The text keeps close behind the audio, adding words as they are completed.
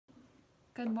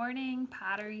Good morning,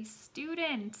 Pottery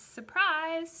students.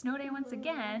 Surprise! Snow day once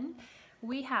again.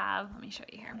 We have, let me show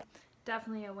you here,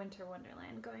 definitely a winter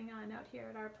wonderland going on out here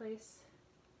at our place.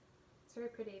 It's very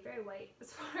pretty, very white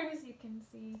as far as you can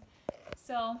see.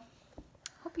 So,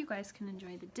 hope you guys can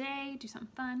enjoy the day, do something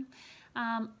fun.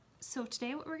 So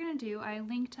today what we're going to do, I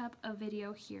linked up a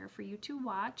video here for you to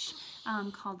watch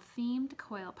called Themed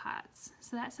Coil Pots.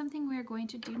 So that's something we're going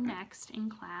to do next in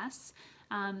class.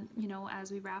 You know,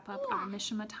 as we wrap up our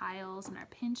Mishima tiles and our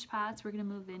pinch pots, we're going to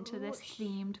move into this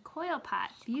themed coil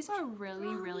pot. These are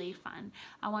really fun.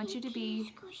 I want you to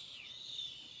be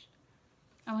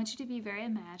very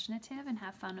imaginative and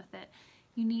have fun with it.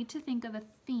 You need to think of a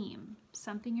theme,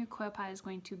 something your coil pot is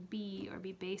going to be or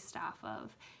be based off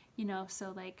of. You know,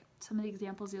 so like some of the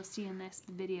examples you'll see in this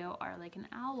video are like an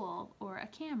owl or a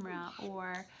camera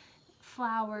or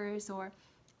flowers, or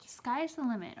sky's the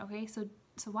limit, okay? So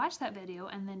watch that video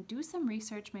and then do some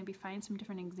research, maybe find some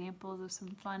different examples of some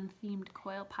fun themed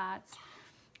coil pots,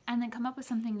 and then come up with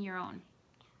something your own.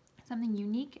 Something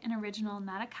unique and original,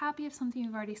 not a copy of something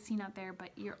you've already seen out there, but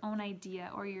your own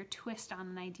idea or your twist on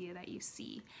an idea that you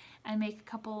see. And make a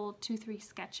couple, 2-3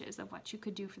 sketches of what you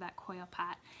could do for that coil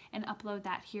pot and upload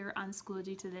that here on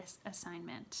Schoology to this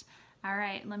assignment. All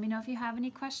right, let me know if you have any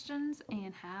questions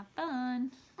and have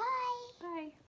fun. Bye. Bye.